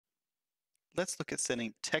let's look at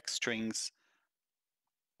sending text strings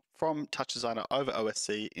from Touchdesigner over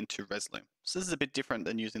OSC into Resolume. So this is a bit different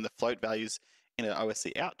than using the float values in an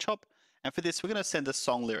OSC out chop. And for this, we're going to send the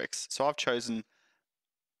song lyrics. So I've chosen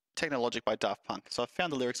Technologic by Daft Punk. So I've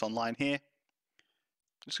found the lyrics online here.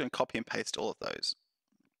 I'm just going to copy and paste all of those.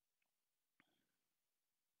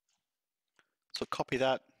 So copy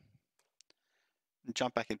that and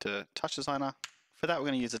jump back into Touchdesigner. For that, we're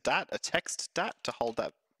going to use a text DAT to hold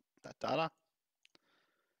that data.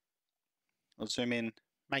 I'll zoom in,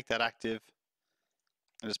 make that active,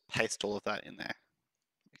 and just paste all of that in there.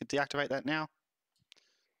 We can deactivate that now.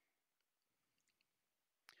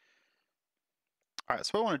 All right,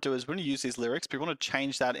 so what we want to do is we're going to use these lyrics, but we want to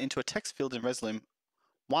change that into a text field in Resolume,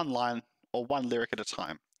 one line or one lyric at a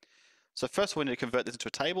time. So first we need to convert this into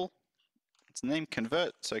a table. It's named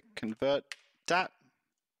convert, so convert dat.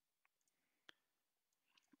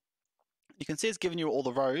 You can see it's given you all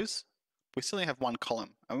the rows. We still only have one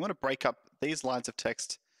column, and we want to break up these lines of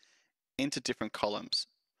text into different columns.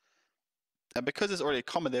 And because there's already a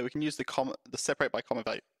comma there, we can use the separate by comma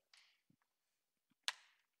value.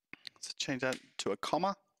 So change that to a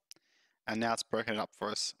comma, and now it's broken it up for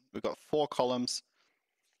us. We've got 4 columns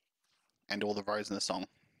and all the rows in the song.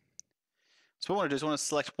 So what we want to do is we want to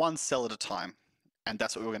select one cell at a time, and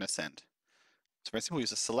that's what we're going to send. So very simple, we'll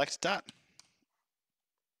use a select dat.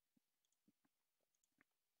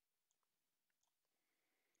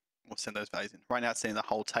 We'll send those values in. Right now it's sending the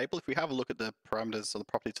whole table. If we have a look at the parameters or the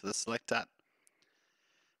properties to the select dat,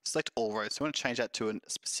 select all rows. So we want to change that to a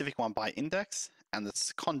specific one by index, and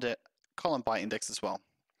the column by index as well.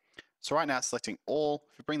 So right now it's selecting all.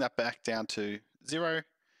 If we bring that back down to 0,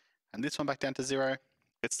 and this one back down to 0,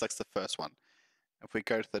 it selects the first one. If we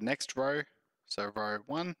go to the next row, so row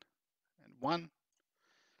 1 and 1,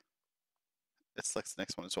 it selects the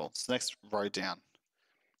next one as well. So next row down.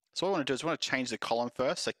 So what we want to do is we want to change the column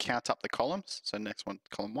first, so count up the columns. So next one,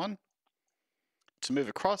 column 1, to move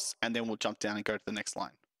across, and then we'll jump down and go to the next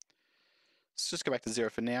line. Let's just go back to 0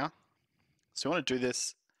 for now. So we want to do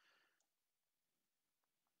this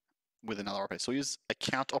with another operator. So we'll use a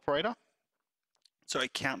count operator. So a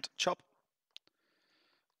count chop.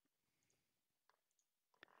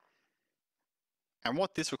 And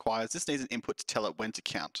what this requires, this needs an input to tell it when to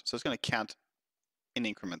count. So it's going to count in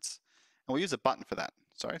increments. And we'll use a button for that.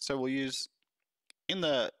 Sorry, so we'll use, in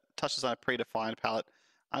the Touchdesigner predefined palette,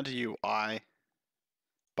 under UI,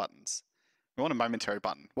 buttons. We want a momentary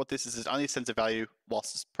button. What this is, it only sends a value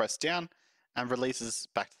whilst it's pressed down and releases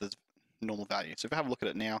back to the normal value. So if we have a look at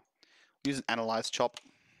it now, we'll use an analyze chop.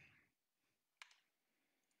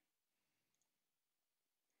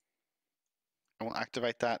 And we'll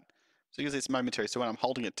activate that. So because it's momentary, so when I'm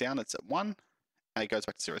holding it down, it's at 1, and it goes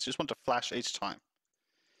back to 0. So you just want to flash each time.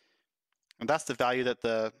 And that's the value that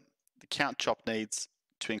the count chop needs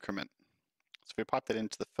to increment. So if we pipe that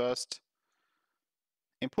into the first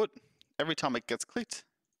input, every time it gets clicked,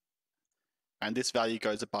 and this value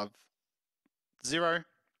goes above 0,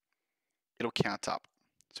 it'll count up.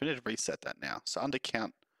 So we need to reset that now. So under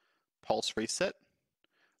count, pulse reset.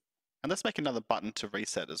 And let's make another button to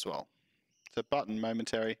reset as well. So button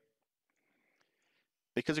momentary,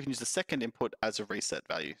 because we can use the second input as a reset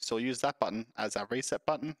value. So we'll use that button as our reset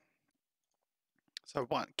button. So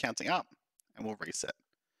 1, counting up, and we'll reset.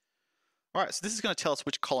 All right, so this is going to tell us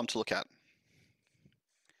which column to look at.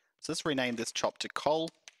 So let's rename this chop to col,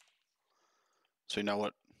 so we know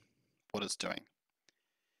what it's doing.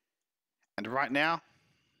 And right now,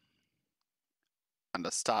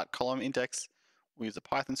 under start column index, we use a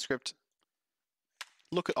Python script,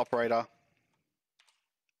 look at operator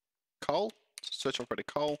col, search operator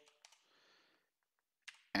col,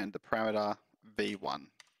 and the parameter v1.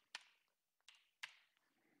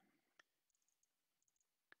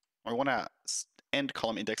 We want our end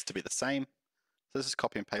column index to be the same. So let's just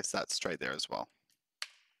copy and paste that straight there as well.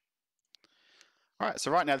 All right,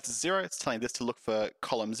 so right now this is 0. It's telling this to look for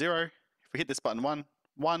column 0. If we hit this button 1,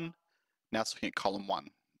 1, now it's looking at column 1.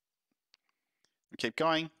 We keep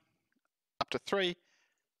going up to 3.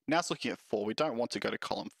 Now it's looking at 4. We don't want to go to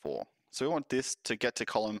column 4. So we want this to get to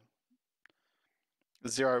column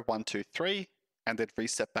 0, 1, 2, 3, and then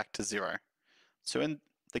reset back to 0. So in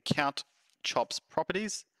the count chops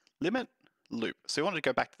properties, limit, loop. So we want to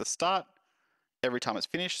go back to the start every time it's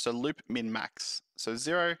finished. So loop min max. So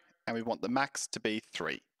 0, and we want the max to be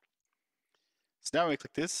 3. So now when we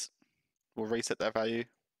click this, we'll reset that value.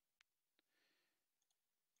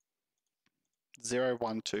 0,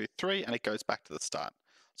 1, 2, 3, and it goes back to the start.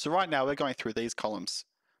 So right now we're going through these columns.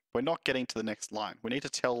 We're not getting to the next line. We need to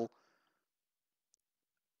tell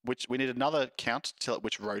we need another count to tell it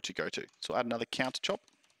which row to go to. So we'll add another count chop.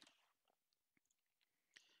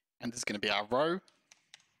 And this is going to be our row.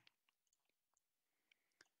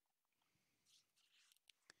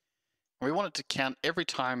 And we want it to count every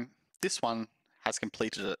time this one has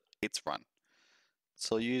completed its run.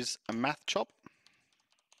 So I'll use a math chop.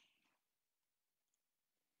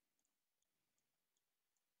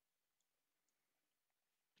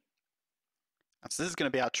 So this is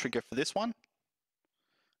going to be our trigger for this one.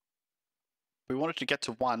 We want it to get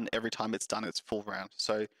to 1 every time it's done its full round.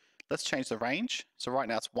 So let's change the range. So right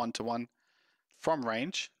now it's 1 to 1 from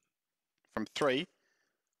range, from 3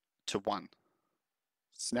 to 1.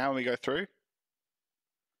 So now when we go through,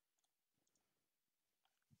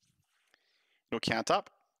 it'll count up,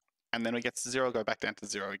 and then when it gets to 0, go back down to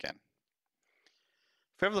 0 again.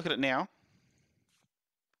 If we have a look at it now,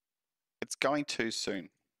 it's going too soon.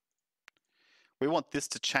 We want this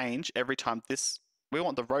to change every time we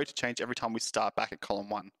want the row to change every time we start back at column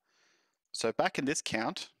 1. So back in this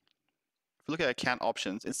count, if we look at our count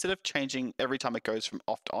options, instead of changing every time it goes from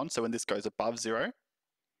off to on, so when this goes above 0, we'll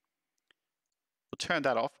turn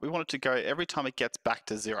that off. We want it to go every time it gets back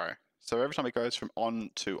to 0. So every time it goes from on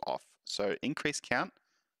to off. So increase count,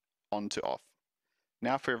 on to off.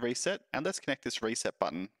 Now for a reset, and let's connect this reset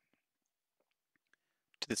button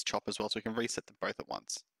to this chop as well, so we can reset them both at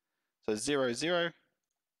once. So 0, 0,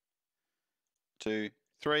 2,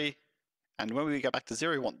 3, and when we go back to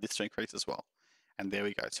 0, we want this to increase as well. And there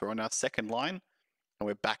we go. So we're on our second line, and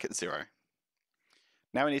we're back at 0.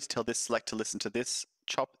 Now we need to tell this select to listen to this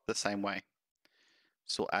chop the same way.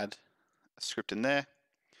 So we'll add a script in there.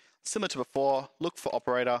 Similar to before, look for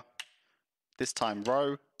operator, this time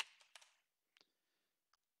row,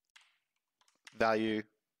 value,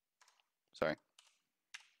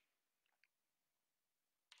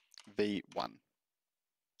 v1.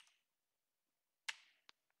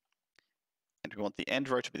 And we want the end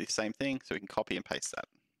row to be the same thing, so we can copy and paste that.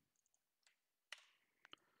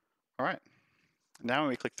 All right. Now when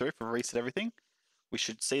we click through for reset everything, we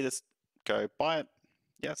should see this go buy it,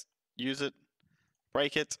 yes, use it,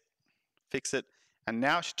 break it, fix it, and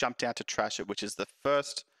now it should jump down to trash it, which is the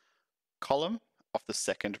first column of the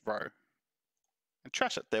second row. And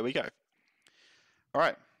trash it, there we go. All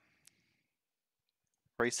right.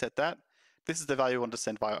 Reset that. This is the value we want to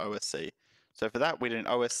send via OSC. So for that, we did an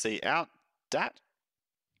OSC out, dat.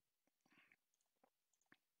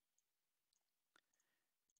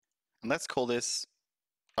 And let's call this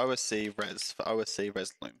OSC res for OSC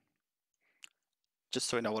Resolume. Just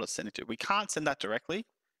so we know what it's sending to. We can't send that directly.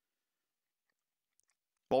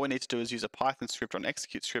 What we need to do is use a Python script or an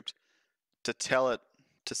execute script to tell it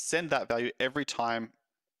to send that value every time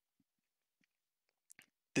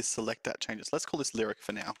this select that changes. Let's call this lyric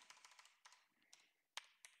for now.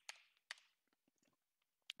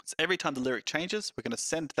 So every time the lyric changes, we're going to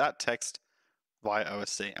send that text via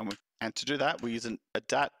OSC. And to do that, we use a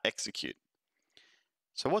dat execute.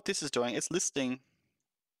 So what this is doing, it's listening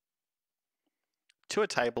to a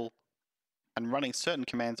table and running certain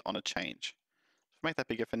commands on a change. So make that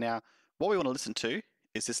bigger for now. What we want to listen to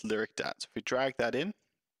is this lyric dat. So if we drag that in,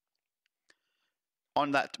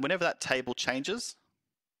 on that, whenever that table changes,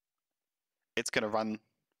 it's going to run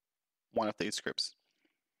one of these scripts.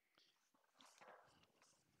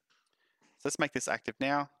 So let's make this active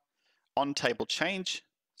now. On table change,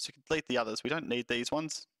 so you can delete the others. We don't need these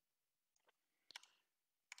ones.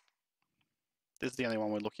 This is the only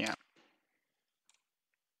one we're looking at.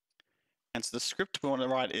 And so the script we want to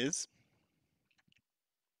write is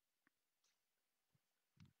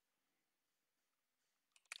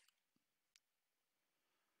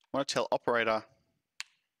I want to tell operator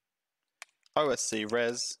OSC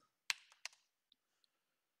res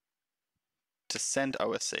to send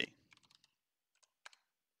OSC.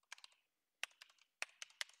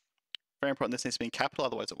 Very important, this needs to be in capital,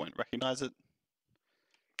 otherwise it won't recognize it.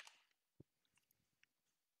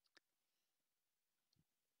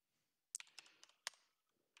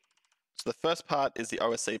 So the first part is the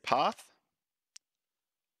OSC path.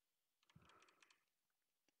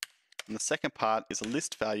 And the second part is a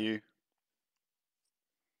list value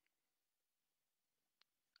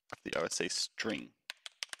of the OSC string.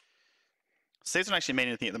 So these don't actually mean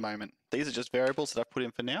anything at the moment. These are just variables that I've put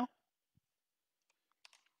in for now.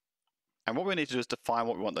 And what we need to do is define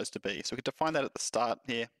what we want those to be. So we can define that at the start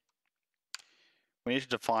here. We need to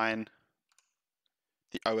define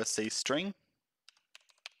the OSC string.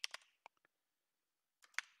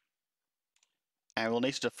 And we'll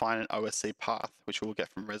need to define an OSC path, which we'll get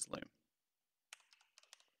from Resolume.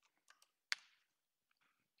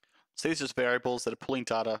 So these are just variables that are pulling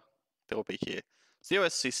data that will be here. So the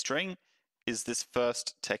OSC string is this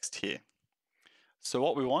first text here. So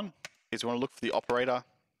what we want is we want to look for the operator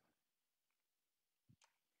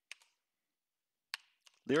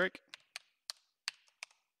lyric.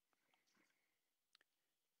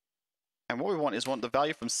 And what we want is the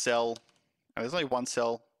value from cell, and there's only one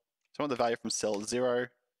cell, so we want the value from cell 0,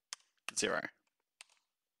 0.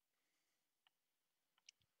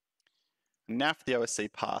 And now for the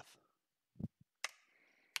OSC path.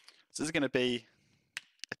 So this is going to be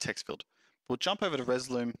a text field. We'll jump over to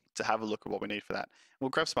Resolume to have a look at what we need for that. We'll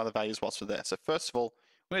grab some other values whilst we're there. So first of all,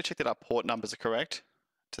 we're going to check that our port numbers are correct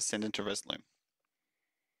to send into Resolume.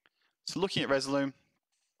 So looking at Resolume,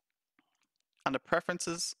 under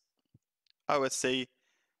Preferences, OSC,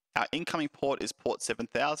 our incoming port is port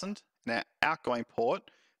 7000, and our outgoing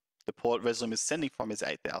port, the port Resolume is sending from, is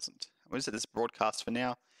 8000. We'll just set this broadcast for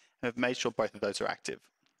now, and we've made sure both of those are active.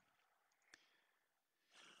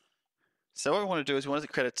 So what we want to do is we want to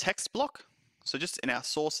create a text block. So just in our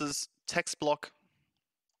sources, text block,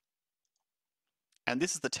 and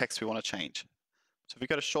this is the text we want to change. So if we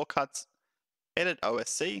go to shortcuts, edit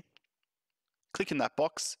OSC, click in that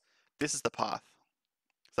box, this is the path.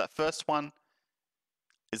 So that first one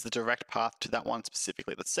is the direct path to that one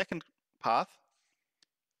specifically. The second path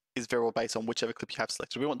is variable based on whichever clip you have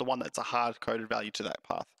selected. We want the one that's a hard-coded value to that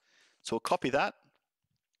path. So we'll copy that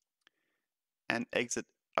and exit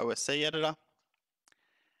OSC editor.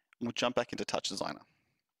 We'll jump back into Touchdesigner.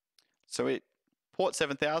 So port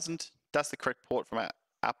 7000, that's the correct port from our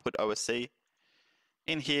output OSC.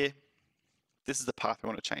 In here, this is the path we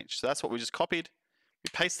want to change. So that's what we just copied. We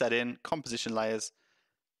paste that in, composition layers.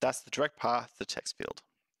 That's the direct path to the text field.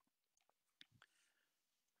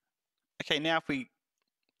 Okay, now if we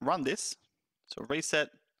run this, so reset,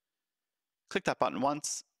 click that button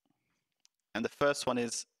once, and the first one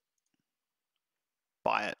is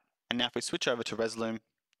buy it. And now if we switch over to Resolume,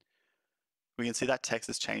 we can see that text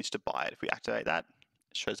has changed to buy it. If we activate that,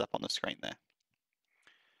 it shows up on the screen there.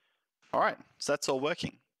 All right, so that's all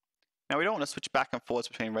working. Now we don't want to switch back and forth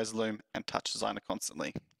between Resolume and Touchdesigner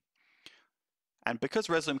constantly. And because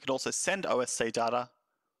Resolume can also send OSC data,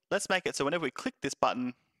 let's make it so whenever we click this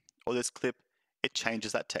button or this clip, it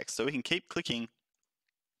changes that text. So we can keep clicking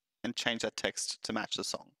and change that text to match the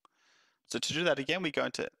song. So to do that again, we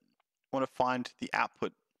want to find the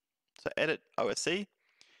output. So edit OSC,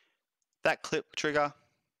 that clip trigger,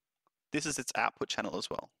 this is its output channel as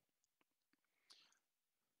well.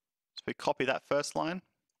 So we copy that first line,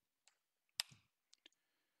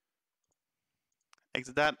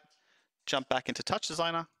 exit that, jump back into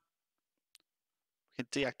Touchdesigner. We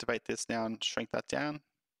can deactivate this now and shrink that down.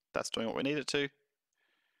 That's doing what we need it to.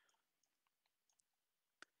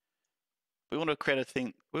 We want to create a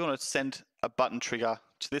thing, we want to send a button trigger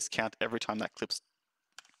to this count every time that clip's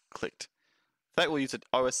clicked. For that we'll use an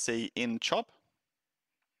OSC in chop.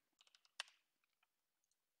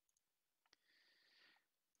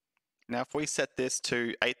 Now if we set this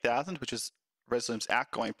to 8000, which is Resolume's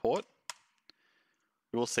outgoing port,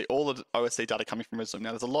 we will see all of the OSC data coming from Resolume. Now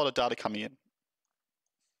there's a lot of data coming in,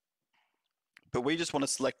 but we just want to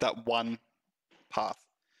select that one path.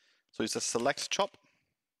 So it's a select chop.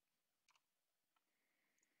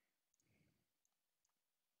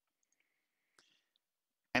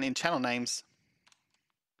 And in channel names,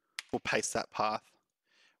 we'll paste that path.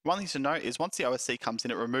 One thing to note is once the OSC comes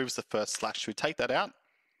in, it removes the first slash. We take that out,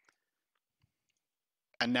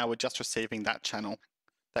 and now we're just receiving that channel.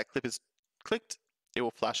 That clip is clicked, it will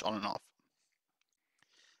flash on and off.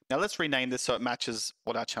 Now let's rename this so it matches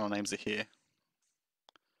what our channel names are here.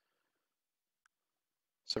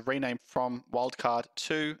 So rename from wildcard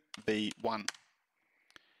to V1.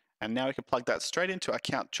 And now we can plug that straight into our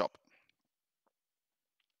count chop.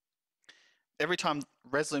 Every time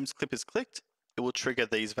Resolume's clip is clicked, it will trigger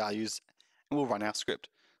these values and we'll run our script.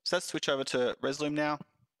 So let's switch over to Resolume now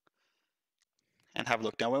and have a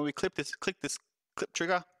look. Now when we click this clip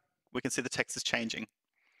trigger, we can see the text is changing.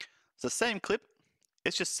 It's the same clip,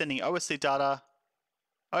 it's just sending OSC data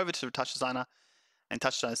over to Touchdesigner, and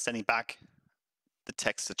Touchdesigner is sending back the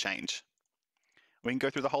text to change. We can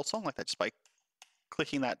go through the whole song like that just by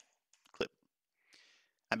clicking that clip.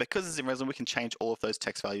 And because it's in Resolume, we can change all of those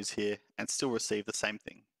text values here and still receive the same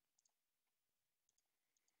thing.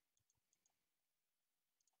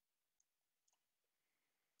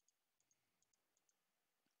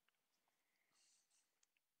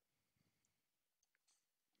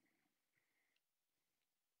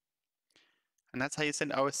 And that's how you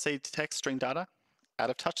send OSC text string data out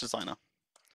of Touchdesigner.